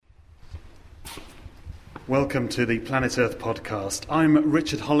Welcome to the Planet Earth podcast. I'm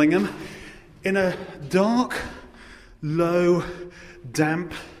Richard Hollingham in a dark, low,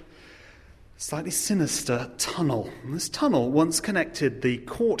 damp, slightly sinister tunnel. And this tunnel once connected the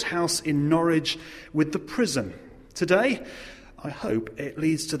courthouse in Norwich with the prison. Today, I hope it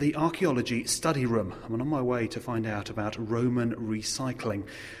leads to the archaeology study room. I'm on my way to find out about Roman recycling.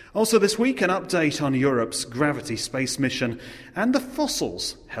 Also this week, an update on Europe's Gravity space mission and the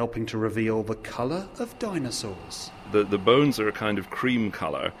fossils helping to reveal the colour of dinosaurs. The bones are a kind of cream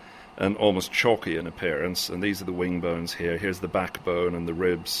colour and almost chalky in appearance, and these are the wing bones here. Here's the backbone and the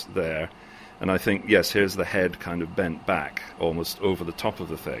ribs there. And I think, yes, here's the head kind of bent back, almost over the top of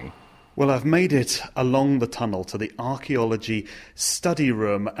the thing. Well, I've made it along the tunnel to the archaeology study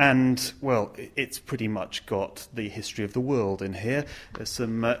room, and, well, it's pretty much got the history of the world in here. There's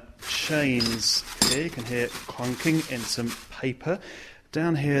some chains here, you can hear clunking in some paper.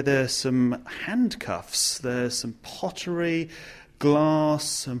 Down here there's some handcuffs, there's some pottery, glass,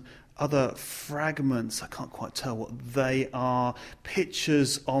 some other fragments, I can't quite tell what they are,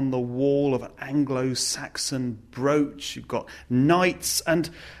 pictures on the wall of an Anglo-Saxon brooch, you've got knights, and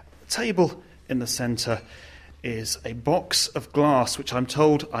table in the centre is a box of glass which I'm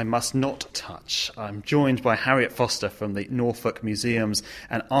told I must not touch. I'm joined by Harriet Foster from the Norfolk Museums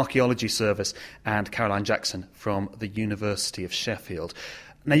and Archaeology Service and Caroline Jackson from the University of Sheffield.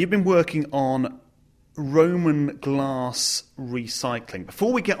 Now, you've been working on Roman glass recycling.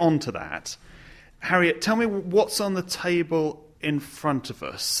 Before we get on to that, Harriet, tell me what's on the table in front of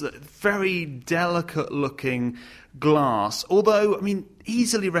us. Very delicate looking glass, although, I mean,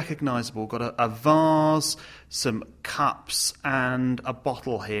 easily recognisable. Got a vase, some cups and a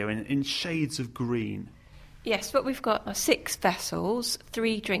bottle here in shades of green. Yes, what we've got are 6 vessels,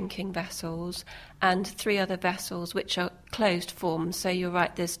 3 drinking vessels and 3 other vessels which are closed forms. So you're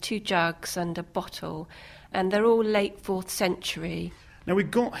right, there's 2 jugs and a bottle, and they're all late 4th century. Now,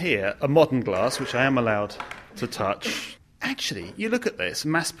 we've got here a modern glass, which I am allowed to touch. Actually, you look at this,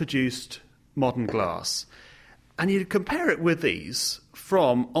 mass-produced modern glass, and you compare it with these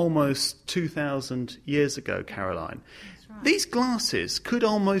from almost 2,000 years ago, Caroline. That's right. These glasses could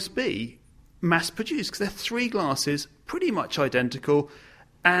almost be mass-produced because they're 3 glasses, pretty much identical,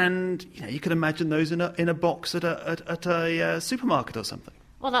 and you could imagine those in a box at a supermarket or something.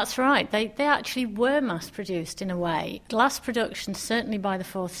 Well, that's right. They actually were mass-produced in a way. Glass production, certainly by the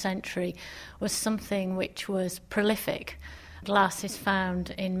 4th century, was something which was prolific. Glass is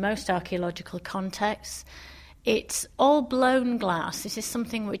found in most archaeological contexts. It's all blown glass. This is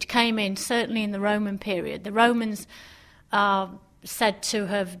something which came in, certainly in the Roman period. The Romans are said to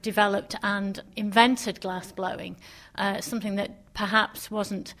have developed and invented glass blowing, something that perhaps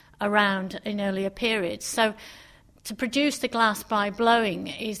wasn't around in earlier periods. So to produce the glass by blowing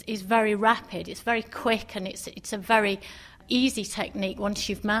is very rapid, it's very quick, and it's a very easy technique once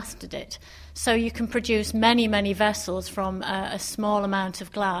you've mastered it. So you can produce many, many vessels from a small amount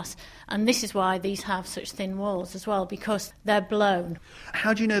of glass, and this is why these have such thin walls as well, because they're blown.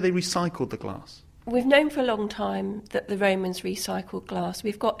 How do you know they recycled the glass? We've known for a long time that the Romans recycled glass.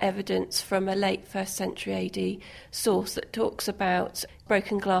 We've got evidence from a late 1st century AD source that talks about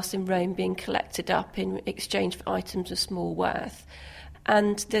broken glass in Rome being collected up in exchange for items of small worth.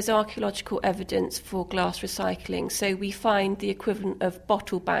 And there's archaeological evidence for glass recycling, so we find the equivalent of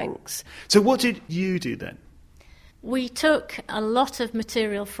bottle banks. So what did you do then? We took a lot of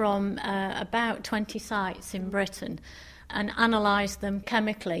material from about 20 sites in Britain and analysed them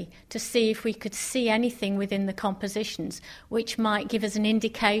chemically to see if we could see anything within the compositions which might give us an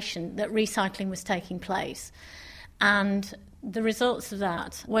indication that recycling was taking place. And the results of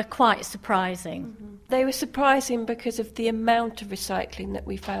that were quite surprising. Mm-hmm. They were surprising because of the amount of recycling that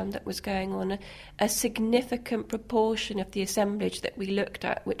we found that was going on. A significant proportion of the assemblage that we looked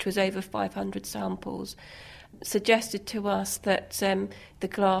at, which was over 500 samples, suggested to us that the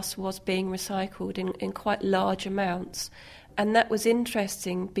glass was being recycled in quite large amounts. And that was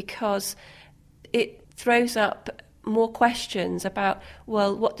interesting because it throws up more questions about,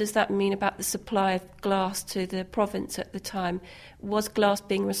 well, what does that mean about the supply of glass to the province at the time? Was glass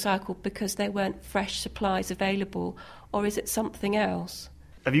being recycled because there weren't fresh supplies available, or is it something else?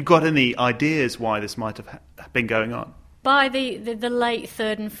 Have you got any ideas why this might have been going on? By the late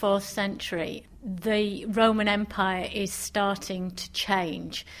 3rd and 4th century, the Roman Empire is starting to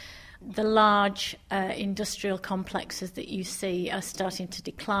change. The large industrial complexes that you see are starting to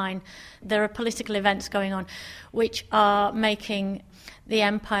decline. There are political events going on which are making the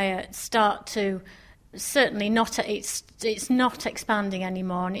empire start to certainly not, it's not expanding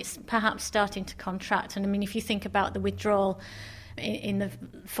anymore, and it's perhaps starting to contract. And I mean, if you think about the withdrawal in the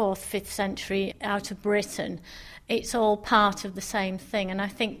 4th, 5th century out of Britain. It's all part of the same thing, and I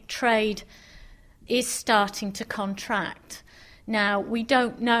think trade is starting to contract. Now, we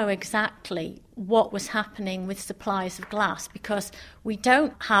don't know exactly what was happening with supplies of glass because we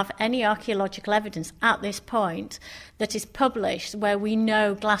don't have any archaeological evidence at this point that is published where we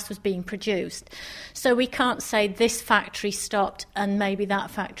know glass was being produced. So we can't say this factory stopped and maybe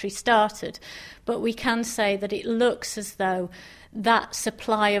that factory started, but we can say that it looks as though that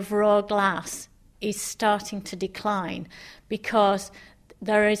supply of raw glass is starting to decline because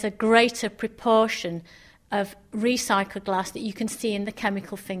there is a greater proportion of recycled glass that you can see in the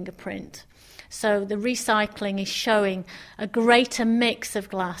chemical fingerprint. So the recycling is showing a greater mix of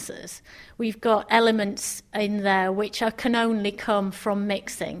glasses. We've got elements in there which can only come from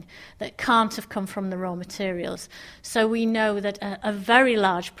mixing, that can't have come from the raw materials. So we know that a very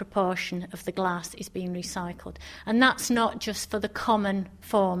large proportion of the glass is being recycled. And that's not just for the common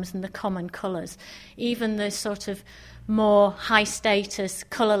forms and the common colours. Even the sort of more high-status,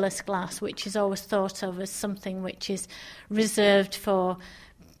 colourless glass, which is always thought of as something which is reserved for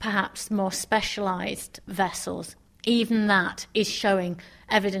perhaps more specialised vessels, even that is showing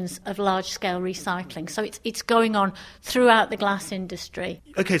evidence of large-scale recycling. So it's going on throughout the glass industry.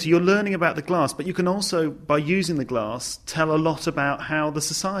 OK, so you're learning about the glass, but you can also, by using the glass, tell a lot about how the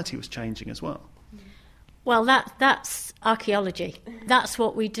society was changing as well. Well, that's archaeology. That's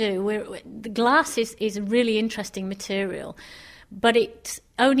what we do. The glass is a really interesting material, but it's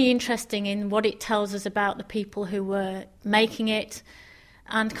only interesting in what it tells us about the people who were making it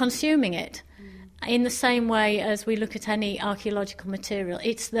and consuming it. In the same way as we look at any archaeological material,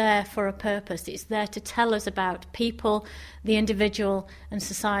 it's there for a purpose. It's there to tell us about people, the individual and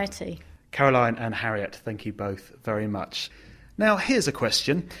society. Caroline and Harriet, thank you both very much. Now, here's a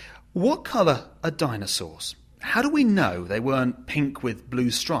question. What colour are dinosaurs? How do we know they weren't pink with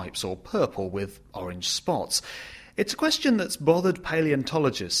blue stripes or purple with orange spots? It's a question that's bothered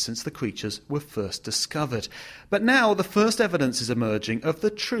paleontologists since the creatures were first discovered. But now the first evidence is emerging of the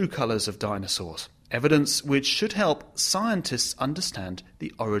true colours of dinosaurs. Evidence which should help scientists understand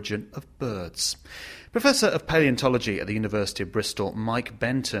the origin of birds. Professor of Paleontology at the University of Bristol, Mike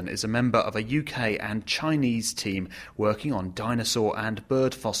Benton, is a member of a UK and Chinese team working on dinosaur and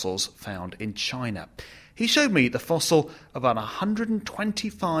bird fossils found in China. He showed me the fossil of an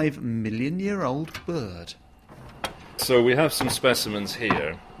 125-million-year-old bird. So we have some specimens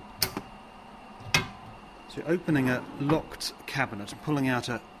here. So you're opening a locked cabinet and pulling out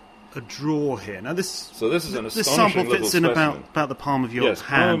a drawer here. Now this is an astonishing this sample fits in specimen. about the palm of your hand. Yes,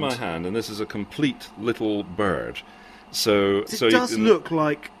 palm of my hand, and this is a complete little bird. So it does look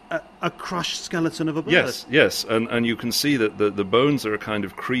like a crushed skeleton of a bird. Yes, and you can see that the bones are a kind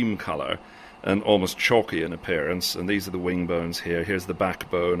of cream colour and almost chalky in appearance, and these are the wing bones here. Here's the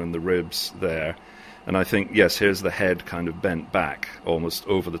backbone and the ribs there. And I think, yes, here's the head kind of bent back, almost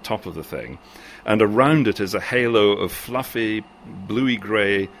over the top of the thing. And around it is a halo of fluffy,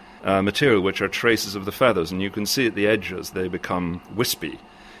 bluey-grey material, which are traces of the feathers. And you can see at the edges they become wispy.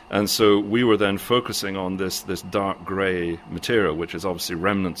 And so we were then focusing on this dark grey material, which is obviously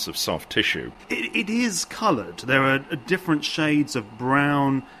remnants of soft tissue. It is coloured. There are different shades of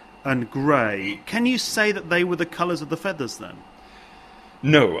brown and grey. Can you say that they were the colours of the feathers then?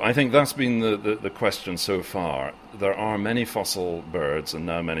 No, I think that's been the question so far. There are many fossil birds and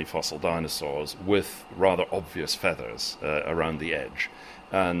now many fossil dinosaurs with rather obvious feathers around the edge.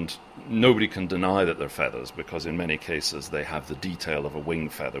 And nobody can deny that they're feathers because in many cases they have the detail of a wing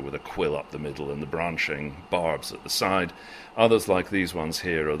feather with a quill up the middle and the branching barbs at the side. Others, like these ones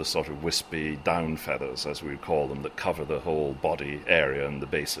here, are the sort of wispy down feathers, as we would call them, that cover the whole body area and the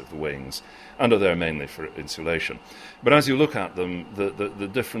base of the wings, and are there mainly for insulation. But as you look at them, the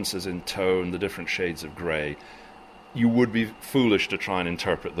differences in tone, the different shades of grey, you would be foolish to try and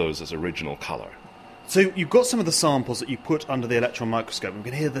interpret those as original colour. So you've got some of the samples that you put under the electron microscope. We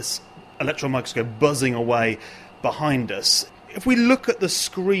can hear this electron microscope buzzing away behind us. If we look at the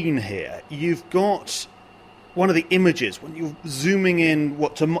screen here, you've got one of the images when you're zooming in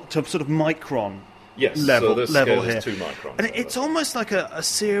to sort of micron level, so this level scale here. Is 2 microns. And it's almost like a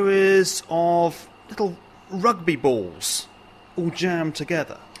series of little rugby balls all jammed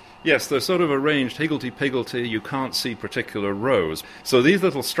together. Yes, they're sort of arranged higgledy-piggledy. You can't see particular rows. So these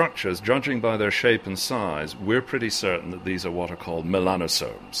little structures, judging by their shape and size, we're pretty certain that these are what are called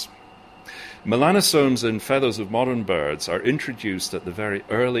melanosomes. Melanosomes in feathers of modern birds are introduced at the very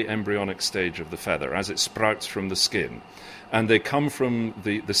early embryonic stage of the feather, as it sprouts from the skin. And they come from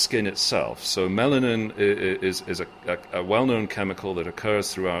the skin itself. So melanin is a well-known chemical that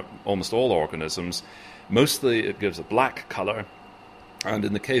occurs throughout almost all organisms. Mostly it gives a black colour, And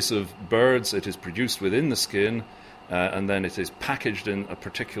in the case of birds, it is produced within the skin, and then it is packaged in a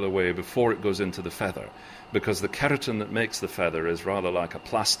particular way before it goes into the feather, because the keratin that makes the feather is rather like a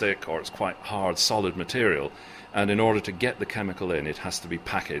plastic, or it's quite hard, solid material, and in order to get the chemical in, it has to be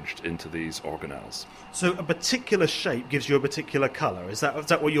packaged into these organelles. So a particular shape gives you a particular colour. Is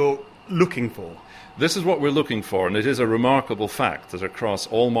that what you're looking for? This is what we're looking for, and it is a remarkable fact that across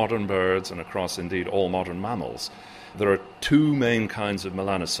all modern birds and across, indeed, all modern mammals, there are two main kinds of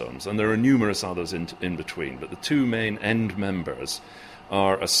melanosomes, and there are numerous others in between, but the two main end members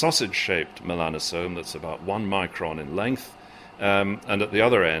are a sausage-shaped melanosome that's about 1 micron in length, and at the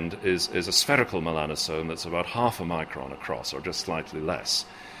other end is a spherical melanosome that's about half a micron across, or just slightly less.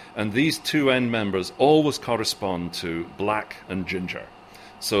 And these two end members always correspond to black and ginger.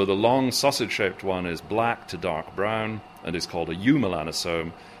 So the long sausage-shaped one is black to dark brown and is called a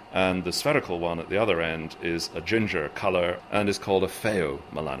eumelanosome, and the spherical one at the other end is a ginger colour and is called a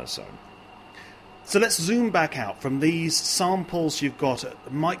pheomelanosome. So let's zoom back out from these samples you've got at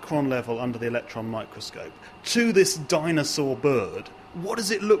the micron level under the electron microscope to this dinosaur bird. What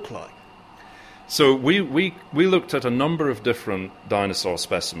does it look like? So we looked at a number of different dinosaur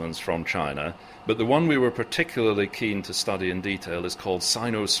specimens from China, but the one we were particularly keen to study in detail is called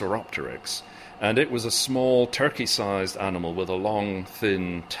Sinosauropteryx, and it was a small turkey-sized animal with a long,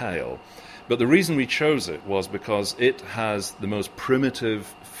 thin tail. But the reason we chose it was because it has the most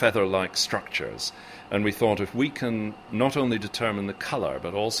primitive feather-like structures, and we thought if we can not only determine the colour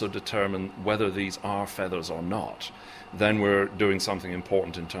but also determine whether these are feathers or not, then we're doing something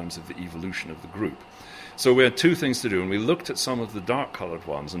important in terms of the evolution of the group. So we had two things to do, and we looked at some of the dark-coloured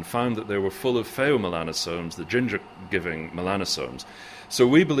ones and found that they were full of pheomelanosomes, the ginger-giving melanosomes. So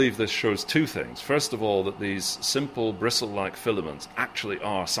we believe this shows two things. First of all, that these simple bristle-like filaments actually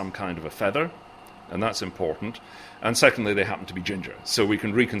are some kind of a feather, and that's important. And secondly, they happen to be ginger. So we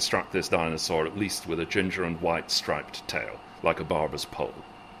can reconstruct this dinosaur at least with a ginger and white striped tail, like a barber's pole.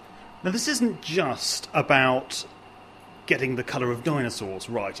 Now, this isn't just about getting the colour of dinosaurs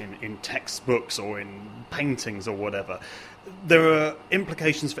right in textbooks or in paintings or whatever. There are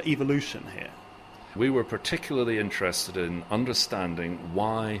implications for evolution here. We were particularly interested in understanding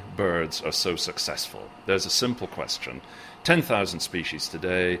why birds are so successful. There's a simple question. 10,000 species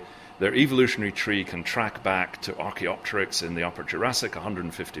today. Their evolutionary tree can track back to Archaeopteryx in the Upper Jurassic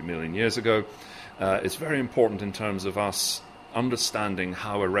 150 million years ago. It's very important in terms of us understanding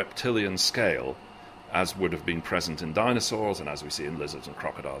how a reptilian scale, as would have been present in dinosaurs and as we see in lizards and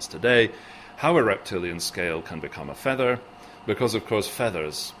crocodiles today, how a reptilian scale can become a feather, because, of course,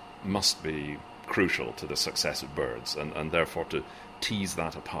 feathers must be crucial to the success of birds, and therefore to tease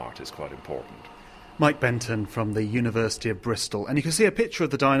that apart is quite important. Mike Benton from the University of Bristol, and you can see a picture of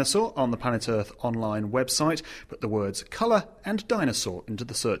the dinosaur on the Planet Earth online website. Put the words colour and dinosaur into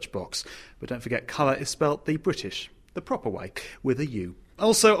the search box, but don't forget colour is spelt the British, the proper way, with a U.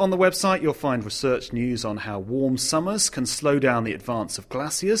 Also on the website you'll find research news on how warm summers can slow down the advance of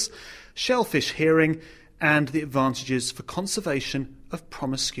glaciers, shellfish hearing, and the advantages for conservation of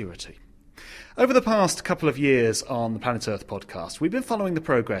promiscuity. Over the past couple of years on the Planet Earth podcast, we've been following the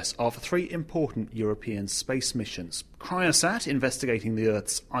progress of three important European space missions. Cryosat, investigating the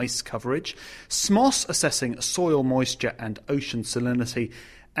Earth's ice coverage, SMOS, assessing soil moisture and ocean salinity,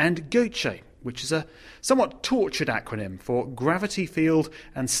 and GOCE, which is a somewhat tortured acronym for Gravity Field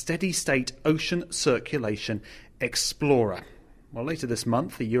and Steady State Ocean Circulation Explorer. Well, later this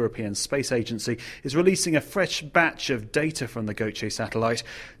month, the European Space Agency is releasing a fresh batch of data from the GOCE satellite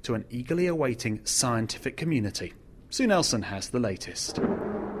to an eagerly awaiting scientific community. Sue Nelson has the latest.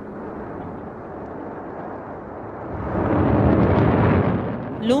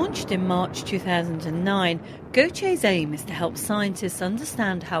 Launched in March 2009, GOCE's aim is to help scientists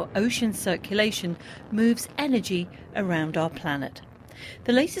understand how ocean circulation moves energy around our planet.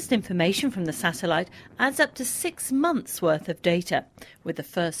 The latest information from the satellite adds up to 6 months' worth of data, with the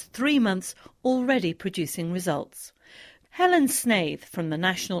first 3 months already producing results. Helen Snaith from the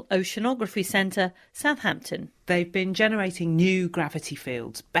National Oceanography Centre, Southampton. They've been generating new gravity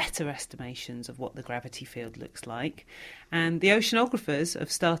fields, better estimations of what the gravity field looks like, and the oceanographers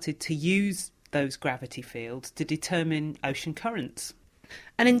have started to use those gravity fields to determine ocean currents.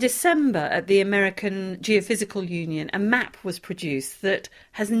 And in December at the American Geophysical Union, a map was produced that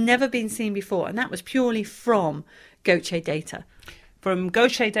has never been seen before, and that was purely from GOCE data. From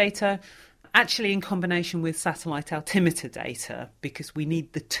GOCE data, actually in combination with satellite altimeter data, because we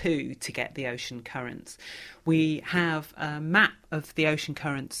need the two to get the ocean currents. We have a map of the ocean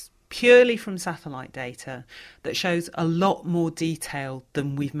currents purely from satellite data that shows a lot more detail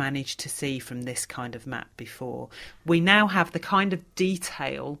than we've managed to see from this kind of map before. We now have the kind of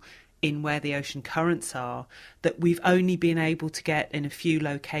detail in where the ocean currents are that we've only been able to get in a few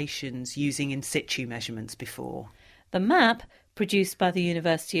locations using in situ measurements before. The map, produced by the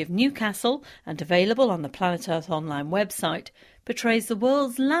University of Newcastle and available on the Planet Earth online website, portrays the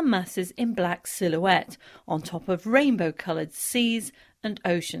world's landmasses in black silhouette on top of rainbow-coloured seas and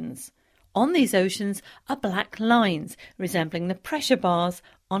oceans. On these oceans are black lines resembling the pressure bars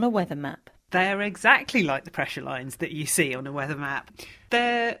on a weather map. They're exactly like the pressure lines that you see on a weather map.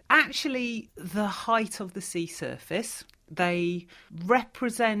 They're actually the height of the sea surface. They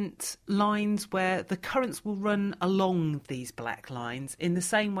represent lines where the currents will run along these black lines in the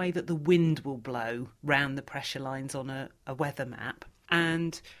same way that the wind will blow round the pressure lines on a weather map.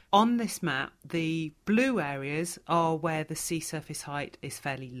 And on this map, the blue areas are where the sea surface height is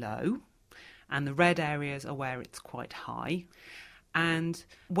fairly low, and the red areas are where it's quite high. And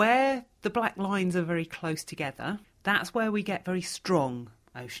where the black lines are very close together, that's where we get very strong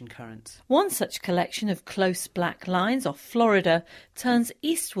ocean currents. One such collection of close black lines off Florida turns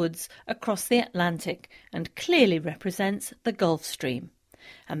eastwards across the Atlantic and clearly represents the Gulf Stream.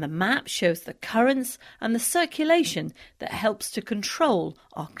 And the map shows the currents and the circulation that helps to control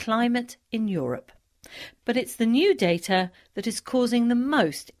our climate in Europe. But it's the new data that is causing the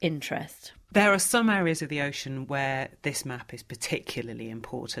most interest. There are some areas of the ocean where this map is particularly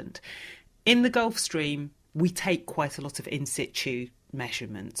important. In the Gulf Stream, we take quite a lot of in situ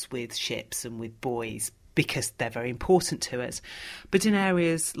measurements with ships and with buoys because they're very important to us. But in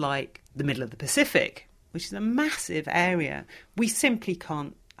areas like the middle of the Pacific, which is a massive area, we simply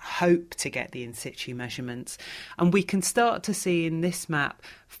can't hope to get the in situ measurements. And we can start to see in this map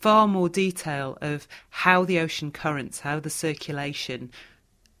far more detail of how the ocean currents, how the circulation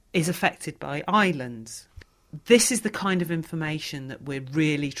is affected by islands. This is the kind of information that we're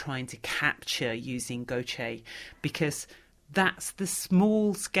really trying to capture using Gautier, because that's the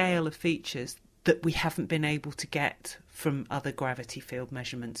small scale of features that we haven't been able to get from other gravity field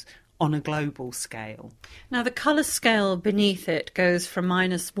measurements on a global scale. Now, the colour scale beneath it goes from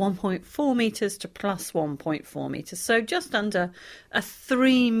minus 1.4 metres to plus 1.4 metres, so just under a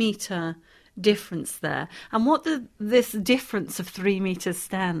 3 metre difference there. And what does this difference of 3 metres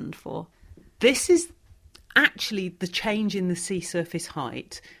stand for? This is actually the change in the sea surface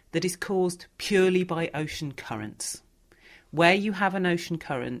height that is caused purely by ocean currents. Where you have an ocean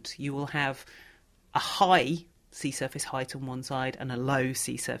current, you will have a high sea surface height on one side and a low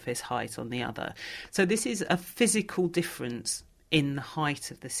sea surface height on the other. So this is a physical difference in the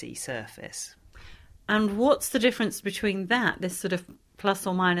height of the sea surface. And what's the difference between that, this sort of plus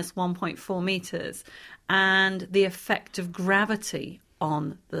or minus 1.4 metres, and the effect of gravity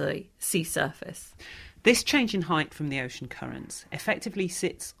on the sea surface? This change in height from the ocean currents effectively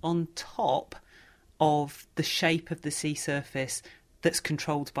sits on top of the shape of the sea surface that's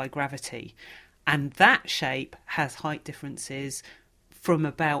controlled by gravity. And that shape has height differences from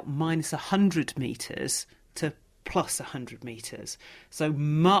about minus 100 metres to plus 100 metres. So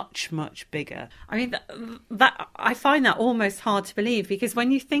much, much bigger. I mean, that I find that almost hard to believe, because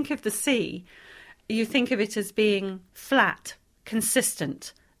when you think of the sea, you think of it as being flat,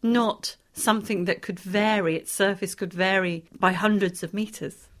 consistent, not something that could vary. Its surface could vary by hundreds of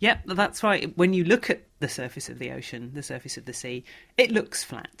metres. Yep, that's right. When you look at the surface of the ocean, the surface of the sea, it looks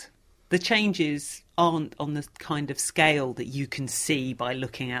flat. The changes aren't on the kind of scale that you can see by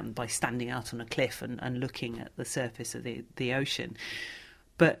looking out and by standing out on a cliff and looking at the surface of the ocean.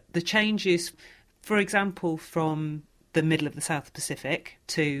 But the changes, for example, from the middle of the South Pacific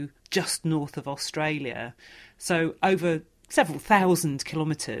to just north of Australia, so over several thousand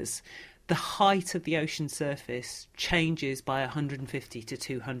kilometres, the height of the ocean surface changes by 150 to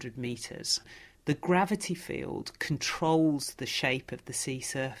 200 metres. The gravity field controls the shape of the sea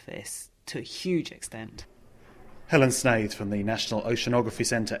surface to a huge extent. Helen Snaith from the National Oceanography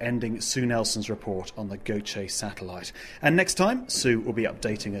Centre ending Sue Nelson's report on the Gautier satellite. And next time, Sue will be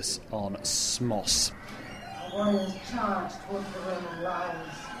updating us on SMOS. One is charged with the Roman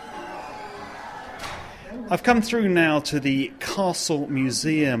lines. I've come through now to the Castle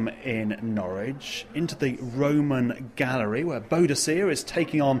Museum in Norwich, into the Roman Gallery, where Boadicea is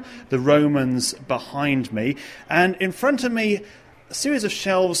taking on the Romans behind me. And in front of me, a series of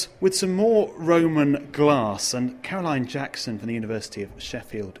shelves with some more Roman glass. And Caroline Jackson from the University of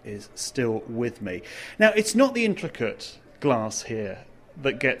Sheffield is still with me. Now, it's not the intricate glass here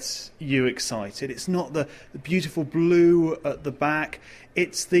that gets you excited. It's not the beautiful blue at the back.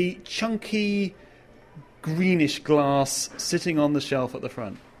 It's the chunky greenish glass sitting on the shelf at the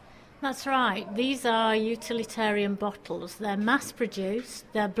front. That's right. These are utilitarian bottles. They're mass-produced,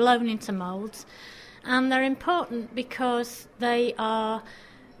 they're blown into moulds, and they're important because they are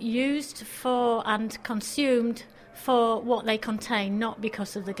used for and consumed for what they contain, not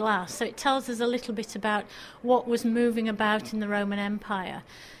because of the glass. So it tells us a little bit about what was moving about in the Roman Empire.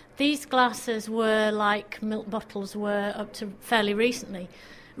 These glasses were, like milk bottles were up to fairly recently,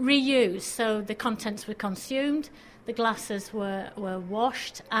 reused. So the contents were consumed, the glasses were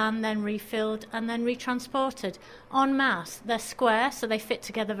washed and then refilled and then retransported en masse. They're square, so they fit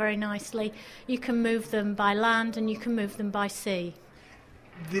together very nicely. You can move them by land and you can move them by sea.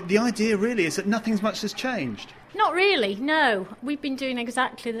 The idea really is that nothing much has changed. Not really, no. We've been doing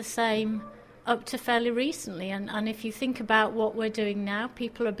exactly the same up to fairly recently. And if you think about what we're doing now,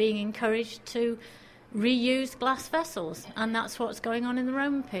 people are being encouraged to reuse glass vessels. And that's what's going on in the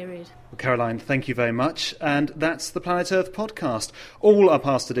Roman period. Well, Caroline, thank you very much. And that's the Planet Earth podcast. All our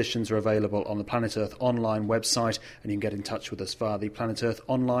past editions are available on the Planet Earth online website, and you can get in touch with us via the Planet Earth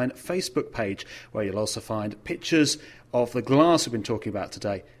online Facebook page, where you'll also find pictures of the glass we've been talking about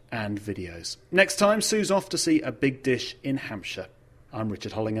today and videos. Next time, Sue's off to see a big dish in Hampshire. I'm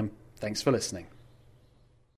Richard Hollingham. Thanks for listening.